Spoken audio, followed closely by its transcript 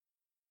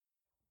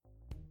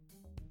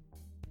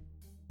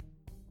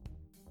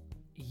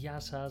Γεια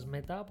σας,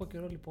 μετά από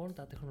καιρό λοιπόν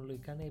τα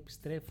τεχνολογικά νέα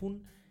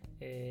επιστρέφουν,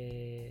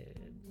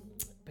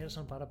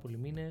 πέρασαν πάρα πολλοί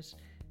μήνες,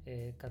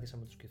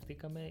 κάθισαμε, το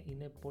σκεφτήκαμε,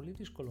 είναι πολύ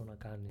δύσκολο να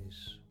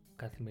κάνεις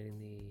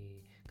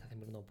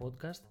καθημερινό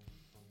podcast,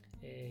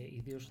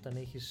 ιδίως όταν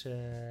έχεις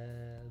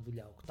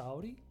δουλειά 8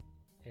 ώρη,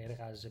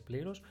 εργάζεσαι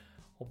πλήρως,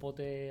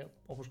 οπότε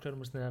όπως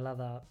ξέρουμε στην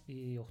Ελλάδα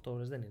οι 8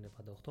 ώρες δεν είναι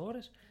πάντα 8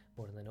 ώρες,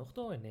 μπορεί να είναι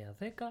 8, 9,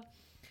 10.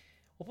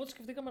 Οπότε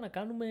σκεφτήκαμε να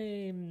κάνουμε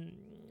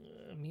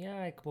μια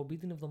εκπομπή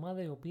την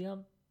εβδομάδα η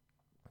οποία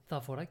θα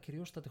αφορά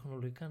κυρίως τα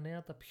τεχνολογικά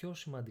νέα, τα πιο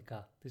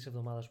σημαντικά της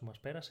εβδομάδας που μας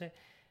πέρασε,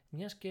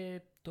 μιας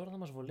και τώρα θα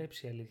μας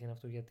βολέψει η αλήθεια είναι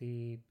αυτό,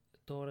 γιατί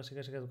τώρα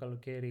σιγά σιγά το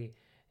καλοκαίρι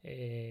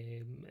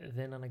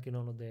δεν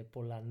ανακοινώνονται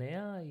πολλά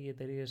νέα, οι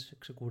εταιρείες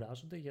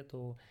ξεκουράζονται για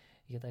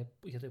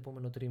το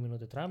επόμενο τρίμηνο,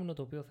 τετράμηνο,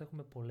 το οποίο θα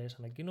έχουμε πολλές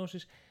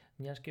ανακοινώσεις,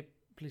 μιας και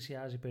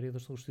πλησιάζει η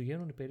περίοδος των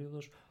Χριστουγέννων, η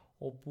περίοδος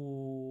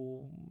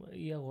όπου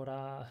η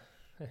αγορά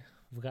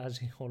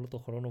βγάζει όλο το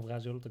χρόνο,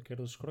 βγάζει όλο το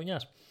κέρδος της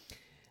χρονιάς.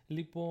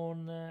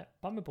 Λοιπόν,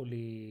 πάμε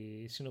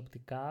πολύ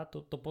συνοπτικά.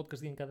 Το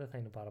podcast γενικά δεν θα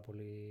είναι πάρα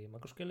πολύ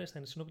μακροσκελές, θα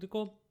είναι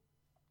συνοπτικό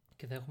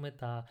και θα έχουμε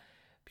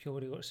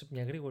σε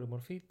μια γρήγορη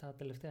μορφή τα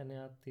τελευταία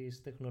νέα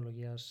της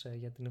τεχνολογίας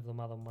για την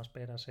εβδομάδα που μας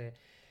πέρασε.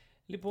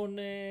 Λοιπόν,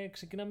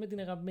 ξεκινάμε με την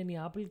αγαπημένη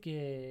Apple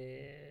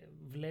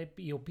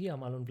η οποία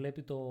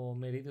βλέπει το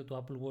μερίδιο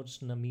του Apple Watch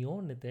να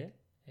μειώνεται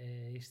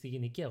στη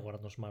γενική αγορά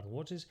των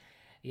smartwatches.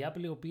 Η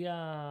Apple, η οποία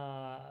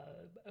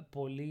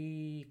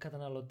πολλοί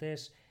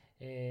καταναλωτές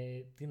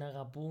την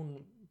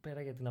αγαπούν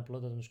πέρα για την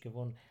απλότητα των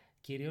συσκευών,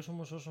 κυρίως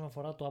όμως όσον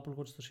αφορά το Apple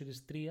Watch στο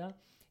Series 3,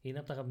 είναι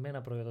από τα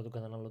αγαπημένα προϊόντα των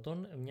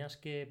καταναλωτών, μιας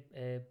και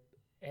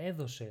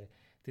έδωσε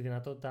τη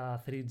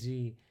δυνατότητα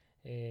 3G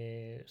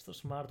στο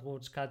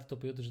smartwatch, κάτι το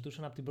οποίο το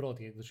ζητούσαν από την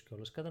πρώτη έκδοση και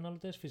όλες οι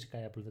καταναλωτές.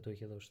 Φυσικά η Apple δεν το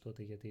είχε δώσει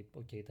τότε, γιατί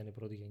ήταν η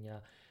πρώτη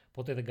γενιά,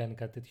 ποτέ δεν κάνει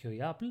κάτι τέτοιο η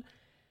Apple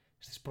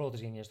στις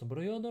πρώτες γενιές των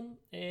προϊόντων,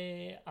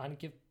 αν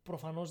και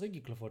προφανώς δεν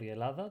κυκλοφορεί η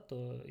Ελλάδα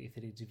η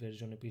 3G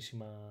version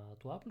επίσημα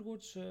του Apple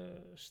Watch.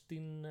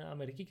 Στην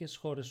Αμερική και στις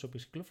χώρες στις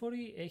οποίες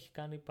κυκλοφορεί έχει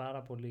κάνει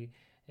πάρα πολύ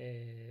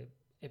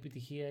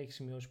επιτυχία, έχει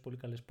σημειώσει πολύ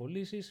καλές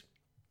πωλήσεις.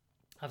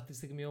 Αυτή τη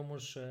στιγμή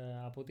όμως,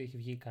 από ό,τι έχει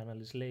βγει η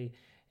Canalys, λέει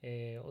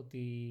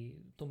ότι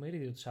το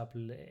μερίδιο της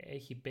Apple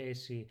έχει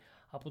πέσει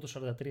από το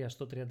 43%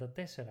 στο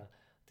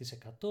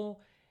 34%.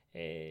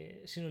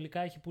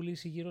 Συνολικά έχει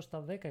πουλήσει γύρω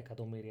στα 10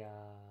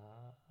 εκατομμύρια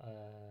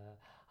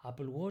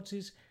Apple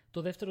Watches.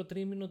 Το δεύτερο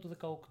τρίμηνο του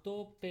 18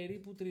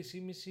 περίπου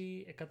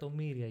 3,5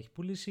 εκατομμύρια έχει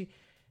πουλήσει.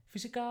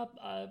 Φυσικά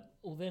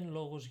ουδέν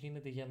λόγος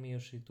γίνεται για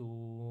μείωση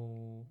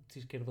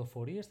της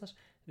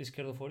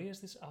κερδοφορίας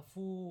της,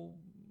 αφού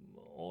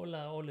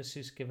όλες οι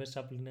συσκευές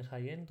Apple είναι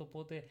high-end,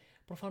 οπότε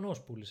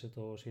προφανώς πούλησε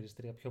το Series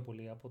 3 πιο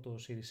πολύ από το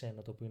Series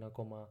 1, το οποίο είναι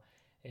ακόμα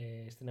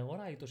στην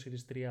αγορά, ή το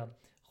Series 3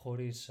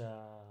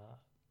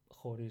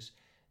 χωρίς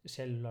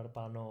cellular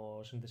πάνω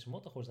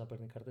συνδεσιμότητα, χωρίς να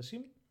παίρνει κάρτα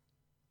SIM.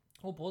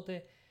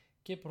 Οπότε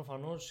και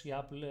προφανώς η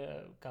Apple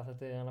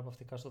κάθεται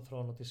αναπαυτικά στο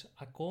θρόνο της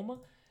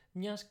ακόμα,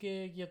 μιας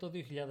και για το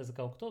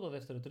 2018 το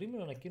δεύτερο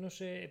τρίμηνο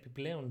ανακοίνωσε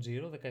επιπλέον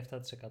τζίρο,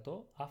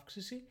 17%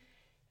 αύξηση,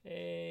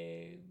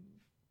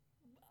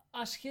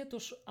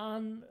 ασχέτως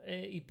αν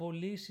οι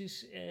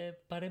πωλήσεις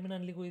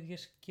παρέμειναν λίγο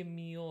ίδιες και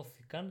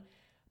μειώθηκαν.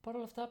 Παρ'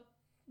 όλα αυτά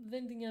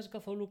δεν την νοιάζει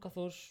καθόλου,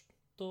 καθώς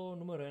το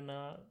νούμερο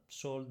 1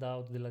 sold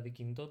out, δηλαδή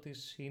κινητό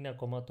της, είναι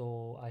ακόμα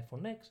το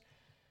iPhone X,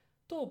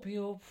 το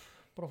οποίο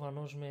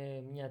προφανώς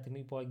με μια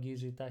τιμή που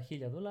αγγίζει τα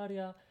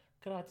 $1,000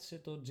 κράτησε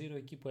το τζίρο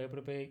εκεί που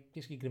έπρεπε,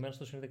 και συγκεκριμένα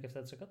στο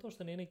 17%,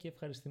 ώστε να είναι και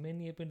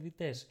ευχαριστημένοι οι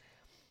επενδυτές.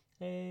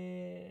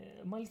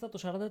 Μάλιστα το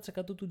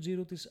 40% του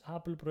τζίρου της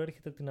Apple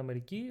προέρχεται από την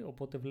Αμερική,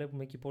 οπότε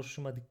βλέπουμε εκεί πόσο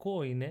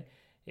σημαντικό είναι.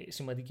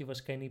 Σημαντικοί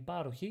βασικά είναι οι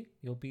πάροχοι,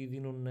 οι οποίοι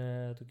δίνουν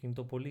το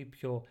κινητό πολύ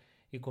πιο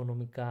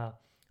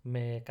οικονομικά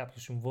με κάποιο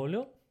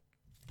συμβόλαιο,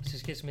 σε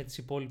σχέση με τις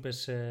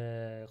υπόλοιπες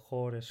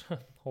χώρες,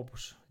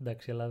 όπως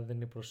εντάξει η Ελλάδα δεν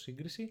είναι προς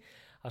σύγκριση,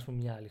 ας πούμε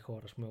μια άλλη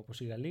χώρα όπως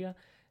η Γαλλία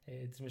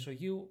της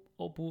Μεσογείου,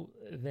 όπου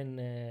δεν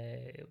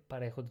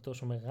παρέχονται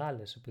τόσο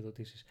μεγάλες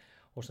επιδοτήσεις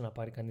ώστε να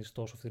πάρει κανείς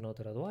τόσο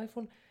φθηνότερα το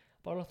iPhone.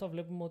 Παρ' όλα αυτά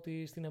βλέπουμε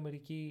ότι στην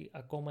Αμερική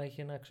ακόμα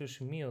έχει ένα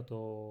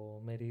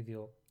αξιοσημείωτο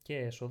μερίδιο και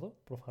έσοδο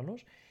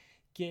προφανώς,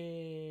 και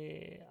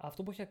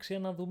αυτό που έχει αξία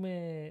να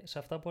δούμε σε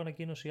αυτά που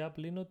ανακοίνωσε η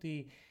Apple είναι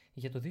ότι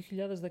για το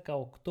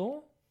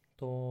 2018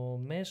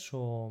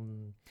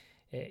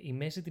 η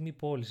μέση τιμή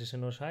πώλησης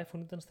ενός iPhone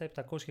ήταν στα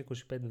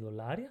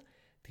 $725,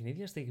 την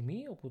ίδια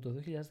στιγμή όπου το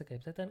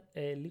 2017 ήταν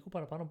λίγο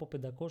παραπάνω από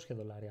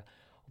 $500.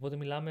 Οπότε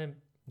μιλάμε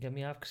για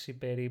μια αύξηση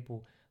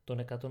περίπου των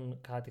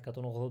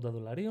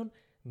 180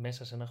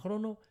 μέσα σε ένα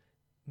χρόνο,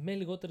 με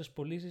λιγότερες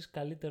πωλήσεις,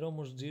 καλύτερο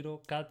όμως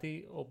τζίρο,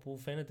 κάτι όπου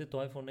φαίνεται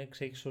το iPhone X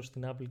έχει σώσει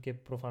την Apple, και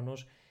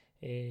προφανώς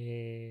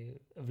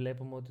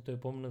βλέπουμε ότι το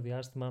επόμενο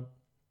διάστημα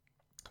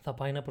θα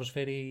πάει να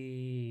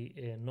προσφέρει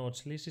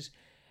notch λύσεις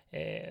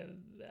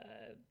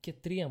και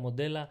 3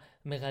 μοντέλα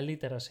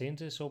μεγαλύτερα σε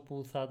inches,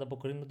 όπου θα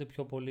ανταποκρίνονται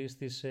πιο πολύ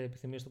στις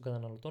επιθυμίες των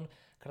καταναλωτών,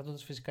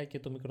 κρατώντας φυσικά και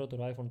το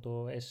μικρότερο iPhone,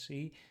 το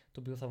SE, το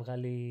οποίο θα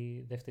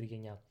βγάλει δεύτερη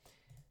γενιά.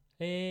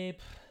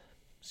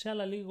 Σε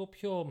άλλα λίγο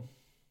πιο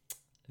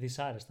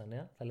δυσάρεστα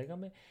νέα, θα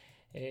λέγαμε,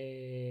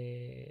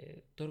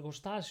 Το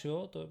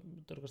εργοστάσιο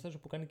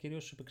που κάνει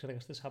κυρίως τους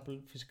επεξεργαστές Apple,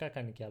 φυσικά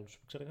κάνει και άλλους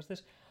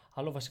επεξεργαστές,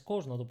 αλλά ο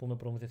βασικός, να το πούμε,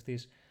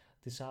 προμηθευτής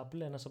της Apple,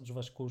 ένας από τους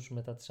βασικούς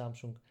μετά τη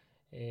Samsung,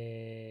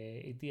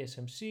 η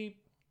TSMC,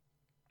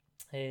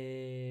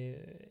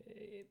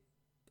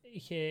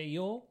 είχε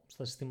ιό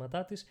στα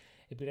συστήματά της,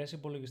 επηρέασε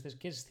υπολογιστές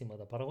και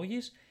συστήματα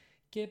παραγωγής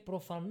και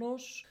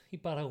προφανώς η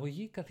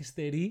παραγωγή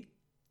καθυστερεί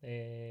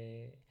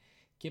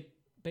και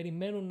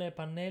περιμένουν να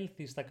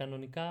επανέλθει στα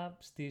κανονικά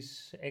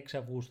στις 6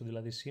 Αυγούστου,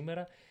 δηλαδή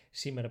σήμερα.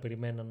 Σήμερα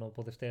περιμέναν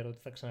από Δευτέρα ότι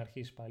θα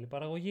ξαναρχίσει πάλι η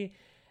παραγωγή.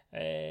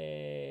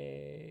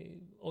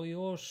 Ο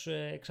ιός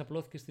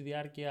εξαπλώθηκε στη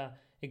διάρκεια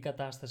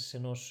εγκατάστασης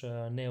ενός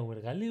νέου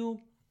εργαλείου.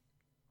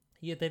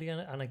 Η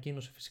εταιρεία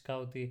ανακοίνωσε φυσικά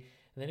ότι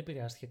δεν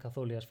επηρεάστηκε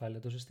καθόλου η ασφάλεια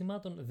των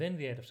συστημάτων, δεν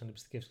διέρευσαν οι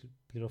πιστικές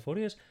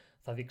πληροφορίες.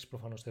 Θα δείξει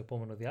προφανώς το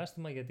επόμενο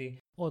διάστημα,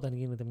 γιατί όταν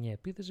γίνεται μια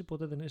επίθεση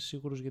ποτέ δεν είσαι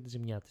σίγουρος για τη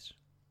ζημιά της.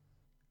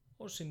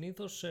 Ως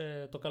συνήθως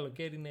το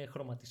καλοκαίρι είναι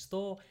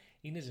χρωματιστό,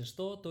 είναι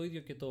ζεστό, το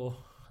ίδιο και το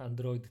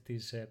Android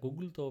της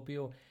Google, το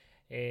οποίο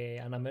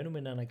αναμένουμε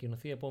να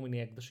ανακοινωθεί η επόμενη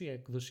έκδοση, η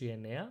έκδοση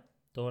 9,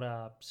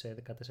 τώρα σε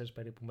 14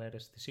 περίπου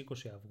μέρες, στις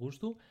 20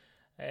 Αυγούστου.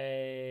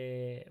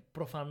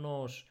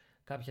 Προφανώς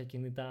κάποια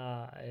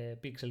κινητά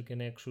Pixel και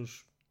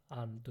Nexus,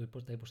 αν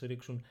τα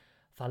υποστηρίξουν,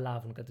 θα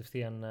λάβουν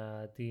κατευθείαν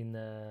την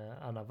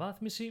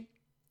αναβάθμιση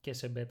και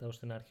σε beta,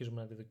 ώστε να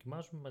αρχίζουμε να τη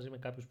δοκιμάσουμε μαζί με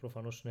κάποιους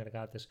προφανώς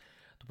συνεργάτες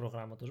του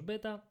προγράμματος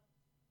beta.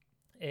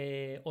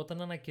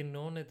 Όταν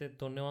ανακοινώνεται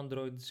το νέο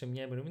Android σε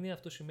μια ημερομηνία,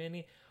 αυτό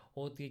σημαίνει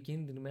ότι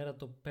εκείνη την ημέρα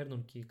το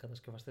παίρνουν και οι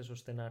κατασκευαστές,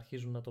 ώστε να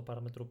αρχίζουν να το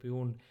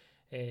παραμετροποιούν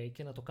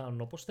και να το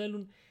κάνουν όπως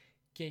θέλουν,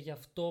 και γι'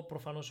 αυτό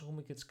προφανώς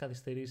έχουμε και τις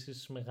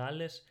καθυστερήσεις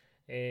μεγάλες.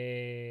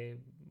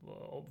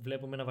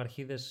 Βλέπουμε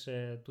ναυαρχίδες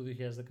του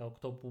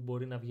 2018 που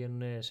μπορεί να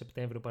βγαίνουν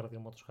Σεπτέμβριο,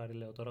 παραδείγματος χάρη,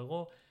 λέω τώρα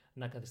εγώ,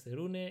 να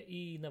καθυστερούν,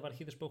 ή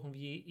ναυαρχίδες που έχουν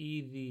βγει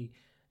ήδη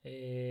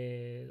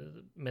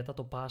μετά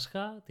το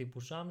Πάσχα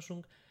τύπου Samsung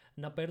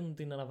να παίρνουν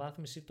την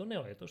αναβάθμιση το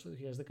νέο έτος, το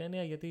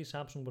 2019, γιατί η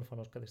Samsung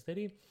προφανώς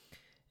καθυστερεί.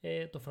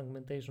 Το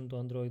fragmentation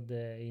του Android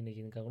είναι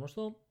γενικά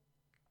γνωστό.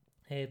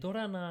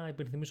 Τώρα να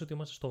υπενθυμίσω ότι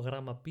είμαστε στο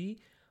γράμμα P,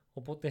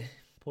 οπότε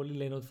πολλοί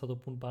λένε ότι θα το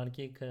πουν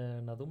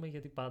pancake, να δούμε,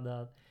 γιατί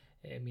πάντα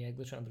μια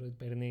έκδοση Android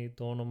παίρνει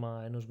το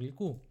όνομα ενός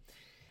γλυκού.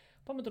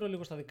 Πάμε τώρα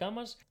λίγο στα δικά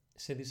μας.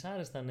 Σε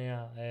δυσάρεστα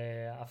νέα,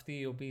 αυτοί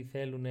οι οποίοι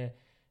θέλουν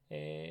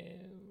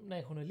να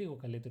έχουν λίγο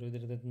καλύτερο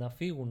ίντερνετ, να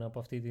φύγουν από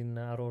αυτή την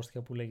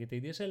αρρώστια που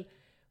λέγεται ADSL,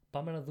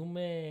 πάμε να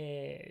δούμε.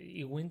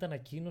 Η Wind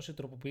ανακοίνωσε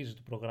τροποποίηση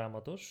του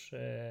προγράμματος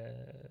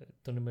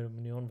των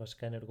ημερομηνιών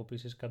βασικά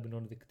ενεργοποίησης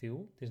καμπινών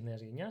δικτύου της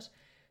νέας γενιάς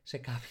σε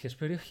κάποιες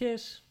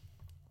περιοχές.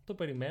 Το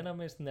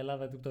περιμέναμε, στην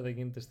Ελλάδα τίποτα δεν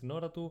γίνεται στην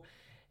ώρα του.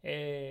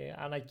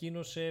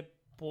 Ανακοίνωσε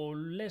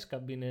πολλές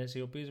καμπίνες,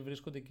 οι οποίες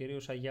βρίσκονται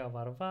κυρίως Αγία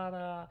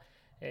Βαρβάρα,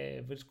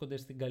 βρίσκονται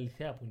στην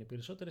Καλιθέα που είναι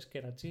περισσότερες,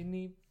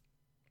 Κερατσίνη.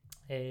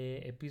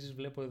 Επίσης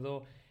βλέπω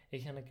εδώ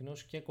έχει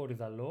ανακοινώσει και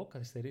Κορυδαλό,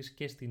 καθυστερήσει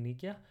και στην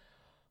Νίκαια.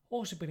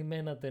 Όσοι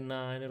περιμένατε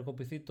να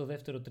ενεργοποιηθεί το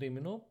δεύτερο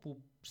τρίμηνο,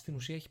 που στην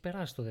ουσία έχει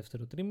περάσει το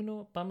δεύτερο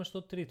τρίμηνο, πάμε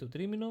στο τρίτο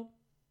τρίμηνο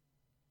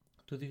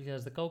του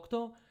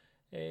 2018,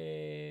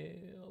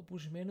 που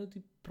σημαίνει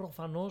ότι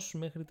προφανώς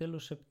μέχρι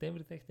τέλος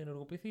Σεπτέμβρη θα έχετε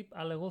ενεργοποιηθεί,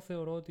 αλλά εγώ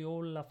θεωρώ ότι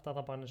όλα αυτά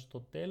θα πάνε στο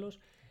τέλος.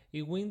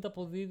 Η Wind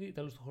αποδίδει,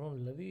 τέλος του χρόνου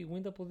δηλαδή, η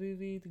Wind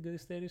αποδίδει την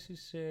καθυστέρηση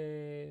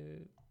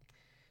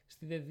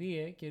στη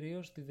ΔΕΔΙΕ,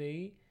 κυρίως στη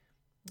ΔΕΗ,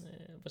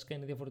 βασικά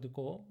είναι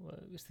διαφορετικό,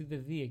 στη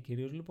ΔΕΔΙΕ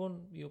κυρίως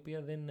λοιπόν, η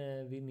οποία δεν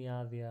δίνει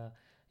άδεια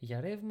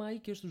για ρεύμα, ή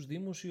και στους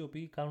δήμους οι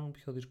οποίοι κάνουν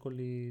πιο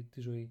δύσκολη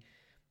τη ζωή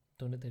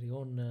των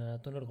εταιριών,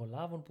 των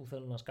εργολάβων που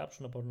θέλουν να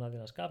σκάψουν, να πάρουν άδεια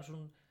να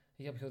σκάψουν,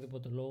 για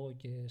οποιοδήποτε λόγο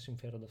και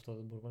συμφέροντα, αυτό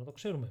δεν μπορούμε να το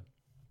ξέρουμε.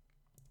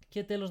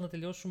 Και τέλος να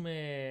τελειώσουμε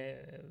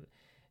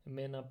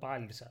με ένα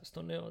πάλι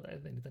δυσάρεστο νέο.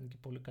 Δεν ήταν και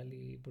πολύ καλή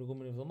η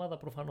προηγούμενη εβδομάδα,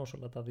 προφανώς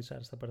όλα τα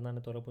δυσάρεστα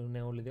περνάνε τώρα που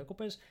είναι όλοι οι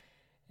διακοπές.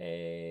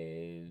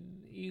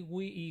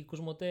 Η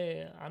Cosmote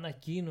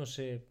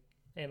ανακοίνωσε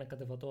ένα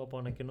κατεβατό από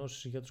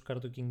ανακοινώσεις για τους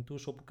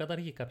καρτοκινητούς, όπου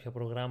καταργεί κάποια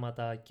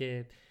προγράμματα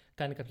και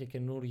κάνει κάποια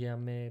καινούρια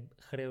με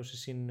χρέωση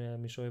συν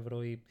μισό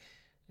ευρώ, ή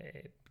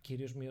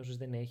κυρίως μειώσεις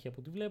δεν έχει από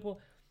ό,τι βλέπω.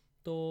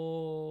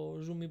 Το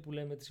zoom που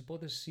λέμε της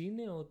υπόθεσης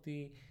είναι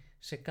ότι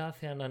σε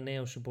κάθε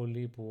ανανέωση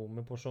υπολείπου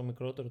με ποσό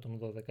μικρότερο των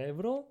 12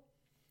 ευρώ,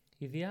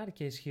 η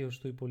διάρκεια ισχύως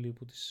του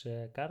υπολείπου της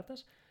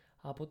κάρτας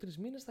από 3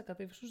 μήνες θα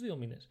κατέβει στους 2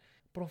 μήνες.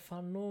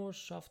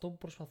 Προφανώς αυτό που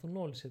προσπαθούν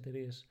όλες οι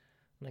εταιρείες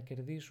να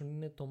κερδίσουν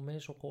είναι το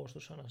μέσο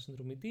κόστος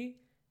ανασυνδρομητή,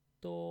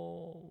 το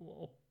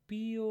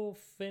οποίο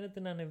φαίνεται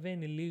να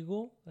ανεβαίνει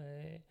λίγο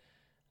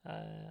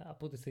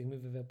από τη στιγμή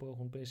βέβαια που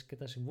έχουν πέσει και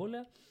τα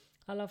συμβόλαια,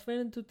 αλλά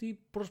φαίνεται ότι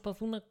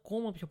προσπαθούν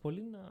ακόμα πιο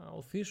πολύ να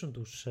οθήσουν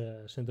τους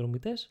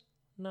συνδρομητές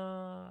να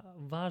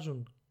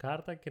βάζουν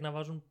κάρτα και να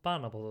βάζουν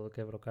πάνω από 12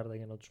 ευρώ κάρτα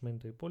για να τους μένει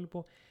το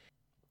υπόλοιπο.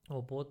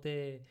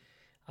 Οπότε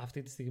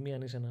αυτή τη στιγμή,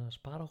 αν είσαι ένας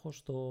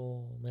πάροχος, το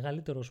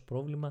μεγαλύτερο σου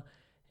πρόβλημα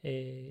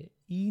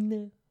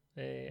είναι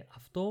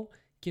αυτό,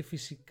 και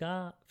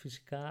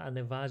φυσικά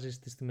ανεβάζεις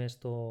τις τιμές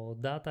στο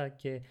data,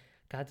 και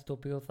κάτι το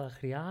οποίο θα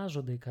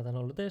χρειάζονται οι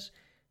καταναλωτές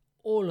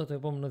όλο το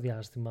επόμενο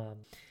διάστημα.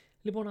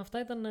 Λοιπόν, αυτά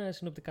ήταν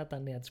συνοπτικά τα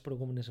νέα της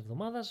προηγούμενης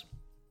εβδομάδας.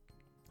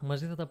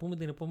 Μαζί θα τα πούμε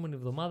την επόμενη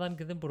εβδομάδα, αν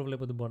και δεν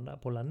προβλέπονται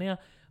πολλά νέα.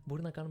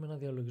 Μπορεί να κάνουμε ένα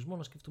διαλογισμό,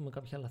 να σκεφτούμε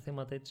κάποια άλλα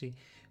θέματα έτσι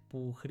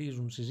που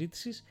χρήζουν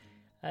συζήτησης.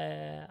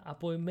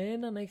 Από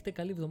εμένα να έχετε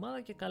καλή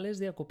εβδομάδα και καλές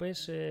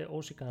διακοπές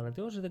όσοι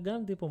κάνατε. Όσοι δεν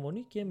κάνετε,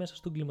 υπομονή και μέσα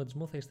στον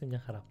κλιματισμό θα είστε μια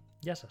χαρά.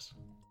 Γεια σας!